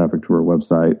some traffic to our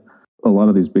website. A lot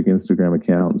of these big Instagram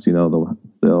accounts,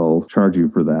 they'll charge you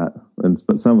for that.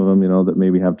 But some of them, that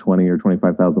maybe have 20 or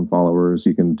 25,000 followers,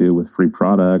 you can do with free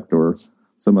product or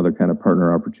some other kind of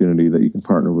partner opportunity that you can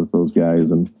partner with those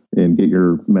guys and get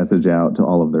your message out to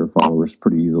all of their followers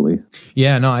pretty easily.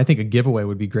 Yeah, no, I think a giveaway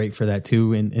would be great for that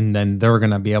too. And then they're going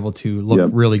to be able to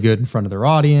look really good in front of their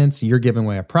audience. You're giving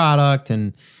away a product.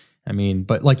 And I mean,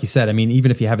 but like you said, even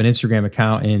if you have an Instagram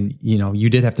account and, you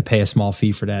did have to pay a small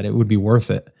fee for that, it would be worth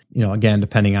it. Again,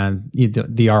 depending on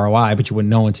the ROI, but you wouldn't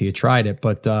know until you tried it.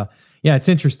 But yeah, it's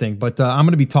interesting. But I'm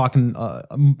going to be talking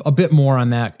a bit more on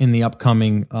that in the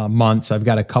upcoming months. I've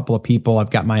got a couple of people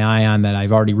I've got my eye on that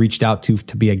I've already reached out to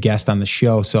be a guest on the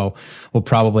show. So we'll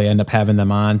probably end up having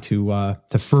them on to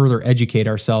further educate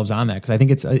ourselves on that, because I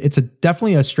think it's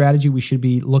definitely a strategy we should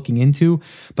be looking into,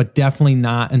 but definitely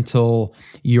not until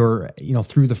you're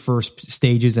through the first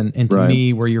stages and to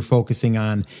me, where you're focusing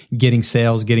on getting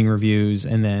sales, getting reviews,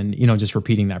 and then just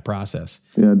repeating that process.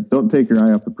 Yeah, don't take your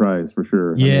eye off the prize for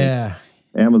sure. Yeah.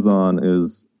 Amazon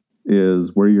is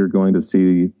where you're going to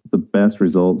see the best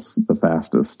results the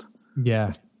fastest.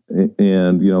 Yeah.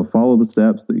 And, follow the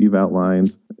steps that you've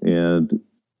outlined. And,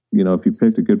 if you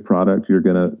picked a good product, you're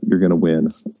going to win.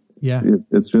 Yeah.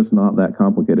 It's just not that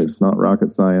complicated. It's not rocket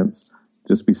science.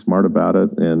 Just be smart about it.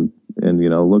 And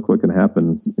look what can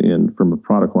happen from a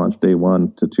product launch day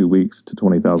 1 to 2 weeks to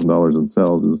 $20,000 in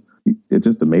sales it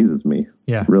just amazes me.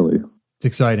 Yeah. Really. It's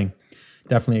exciting.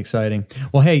 Definitely exciting.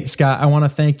 Well, hey, Scott, I want to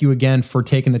thank you again for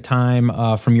taking the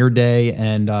time from your day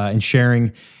and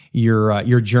sharing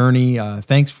your journey.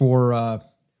 Thanks for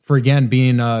again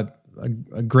being a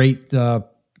great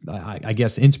I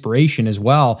guess inspiration as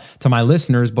well to my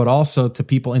listeners, but also to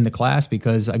people in the class,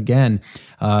 because again,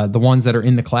 the ones that are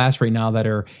in the class right now that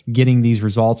are getting these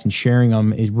results and sharing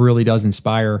them, it really does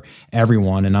inspire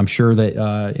everyone. And I'm sure that,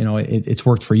 it's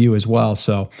worked for you as well.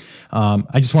 So,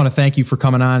 I just want to thank you for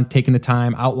coming on, taking the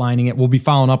time, outlining it. We'll be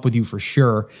following up with you for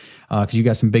sure. Cause you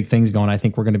got some big things going. I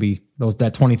think we're going to be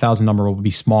that 20,000 number will be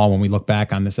small when we look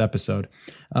back on this episode.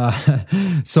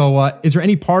 So is there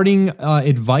any parting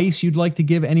advice you'd like to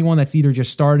give anyone that's either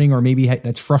just starting or maybe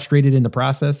that's frustrated in the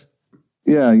process?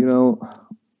 Yeah,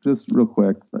 just real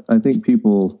quick, I think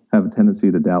people have a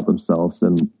tendency to doubt themselves,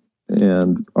 and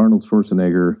Arnold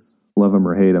Schwarzenegger, love him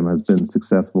or hate him, has been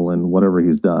successful in whatever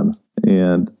he's done.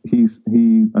 And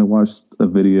I watched a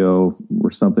video or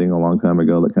something a long time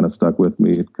ago that kind of stuck with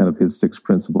me, kind of his 6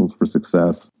 principles for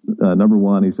success. Number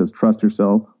 1, he says, trust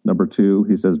yourself. Number 2,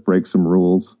 he says, break some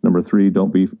rules. Number 3,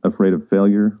 don't be afraid of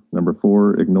failure. Number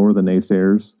 4, ignore the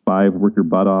naysayers. 5, work your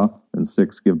butt off. And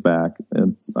 6, give back.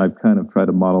 And I've kind of tried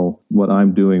to model what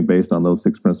I'm doing based on those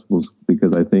 6 principles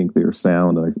because I think they are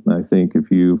sound. And I think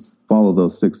if you follow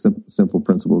those 6 simple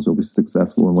principles, you'll be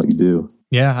successful in what you do.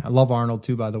 Yeah, I love Arnold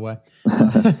too, by the way.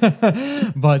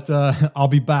 But I'll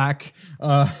be back.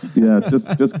 Yeah,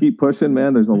 just keep pushing,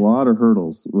 man. There's a lot of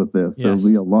hurdles with this. Yes. There'll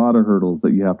be a lot of hurdles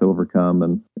that you have to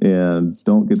overcome, and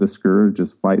don't get discouraged.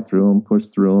 Just fight through them, push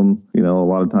through them. You know, a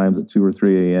lot of times at 2 or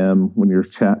 3 a.m. when you're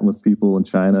chatting with people in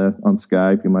China on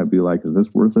Skype, you might be like, "Is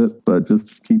this worth it?" But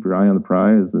just keep your eye on the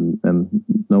prize and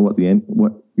know what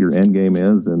your end game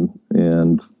is, and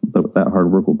that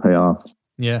hard work will pay off.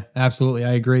 Yeah, absolutely.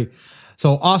 I agree.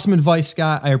 So awesome advice,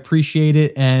 Scott. I appreciate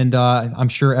it. And I'm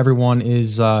sure everyone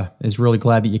is really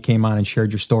glad that you came on and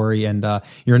shared your story. And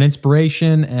you're an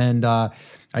inspiration. And I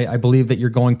believe that you're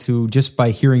going to, just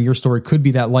by hearing your story, could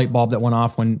be that light bulb that went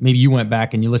off when maybe you went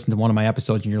back and you listened to one of my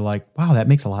episodes and you're like, wow, that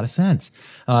makes a lot of sense.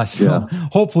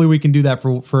 Hopefully we can do that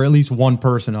for at least one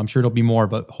person. I'm sure it'll be more,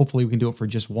 but hopefully we can do it for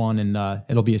just one, and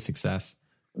it'll be a success.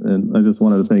 And I just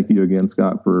wanted to thank you again,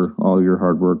 Scott, for all your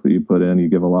hard work that you put in. You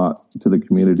give a lot to the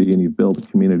community, and you've built a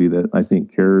community that I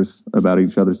think cares about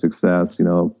each other's success. You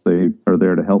know, they are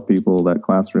there to help people. That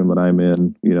classroom that I'm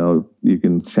in, you know, you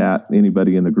can chat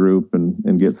anybody in the group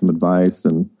and get some advice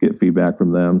and get feedback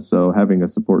from them. So having a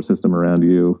support system around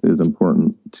you is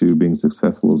important to being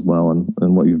successful as well.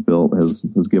 And what you've built has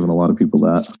given a lot of people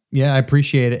that. Yeah, I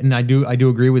appreciate it. And I do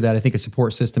agree with that. I think a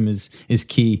support system is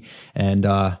key. And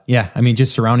I mean,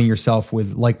 just surrounding yourself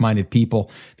with like-minded people,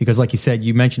 because like you said,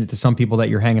 you mentioned it to some people that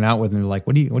you're hanging out with and they're like,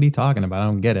 what are you talking about? I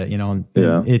don't get it. You know, and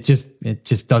it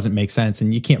just doesn't make sense.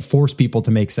 And you can't force people to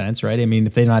make sense, right? I mean,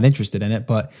 if they're not interested in it,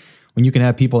 but when you can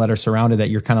have people that are surrounded that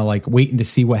you're kind of like waiting to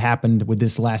see what happened with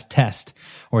this last test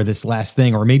or this last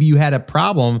thing, or maybe you had a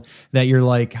problem that you're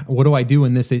like, what do I do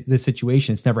in this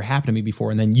situation? It's never happened to me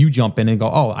before. And then you jump in and go,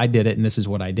 oh, I did it. And this is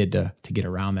what I did to get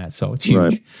around that. So it's huge.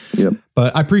 Right. Yep.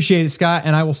 But I appreciate it, Scott.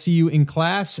 And I will see you in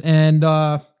class, and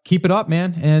keep it up,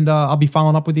 man. And I'll be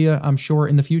following up with you, I'm sure,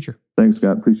 in the future. Thanks,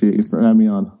 Scott. Appreciate you for having me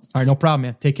on. All right. No problem,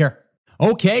 man. Take care.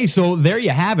 Okay, so there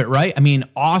you have it, right? I mean,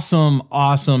 awesome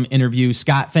interview.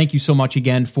 Scott, thank you so much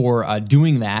again for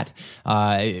doing that.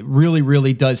 It really,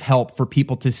 really does help for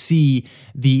people to see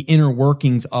the inner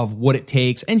workings of what it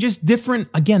takes, and just different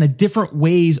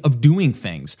ways of doing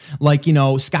things. Like, you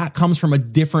know, Scott comes from a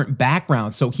different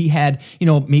background, so he had, you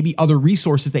know, maybe other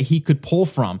resources that he could pull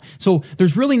from. So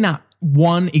there's really not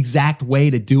one exact way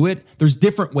to do it. There's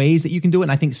different ways that you can do it,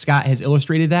 and I think Scott has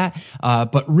illustrated that.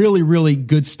 But really, really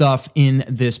good stuff in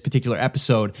this particular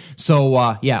episode. So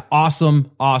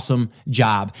awesome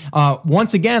job.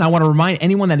 Once again, I want to remind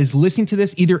anyone that is listening to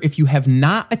this, either if you have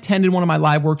not attended one of my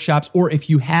live workshops, or if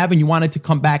you have and you wanted to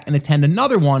come back and attend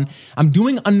another one, I'm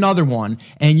doing another one,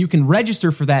 and you can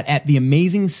register for that at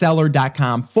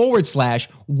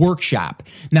theamazingseller.com/workshop.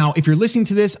 Now, if you're listening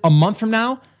to this a month from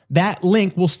now, that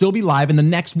link will still be live, and the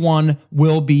next one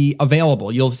will be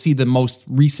available. You'll see the most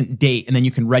recent date, and then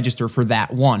you can register for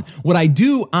that one. What I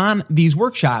do on these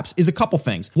workshops is a couple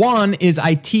things. One is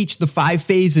I teach the 5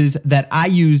 phases that I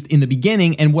used in the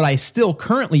beginning and what I still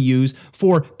currently use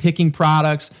for picking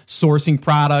products, sourcing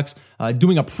products,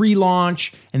 doing a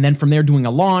pre-launch, and then from there doing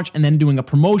a launch, and then doing a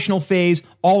promotional phase.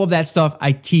 All of that stuff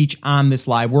I teach on this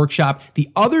live workshop. The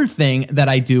other thing that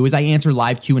I do is I answer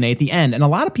live Q&A at the end. And a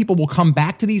lot of people will come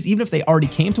back to these, even if they already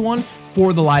came to one,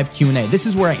 for the live Q&A. This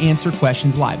is where I answer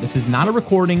questions live. This is not a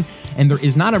recording, and there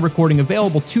is not a recording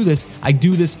available to this. I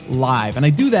do this live. And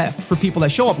I do that for people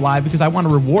that show up live because I want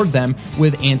to reward them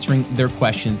with answering their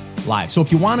questions live. So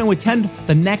if you want to attend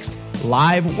the next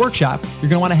live workshop, you're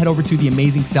going to want to head over to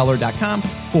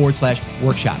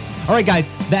theamazingseller.com/workshop. All right, guys,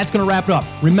 that's going to wrap it up.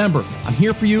 Remember, I'm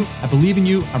here for you. I believe in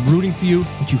you. I'm rooting for you.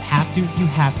 But you have to do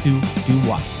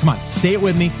what? Come on, say it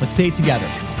with me. Let's say it together.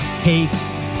 Take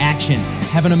action.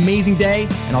 Have an amazing day,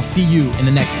 and I'll see you in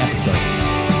the next episode.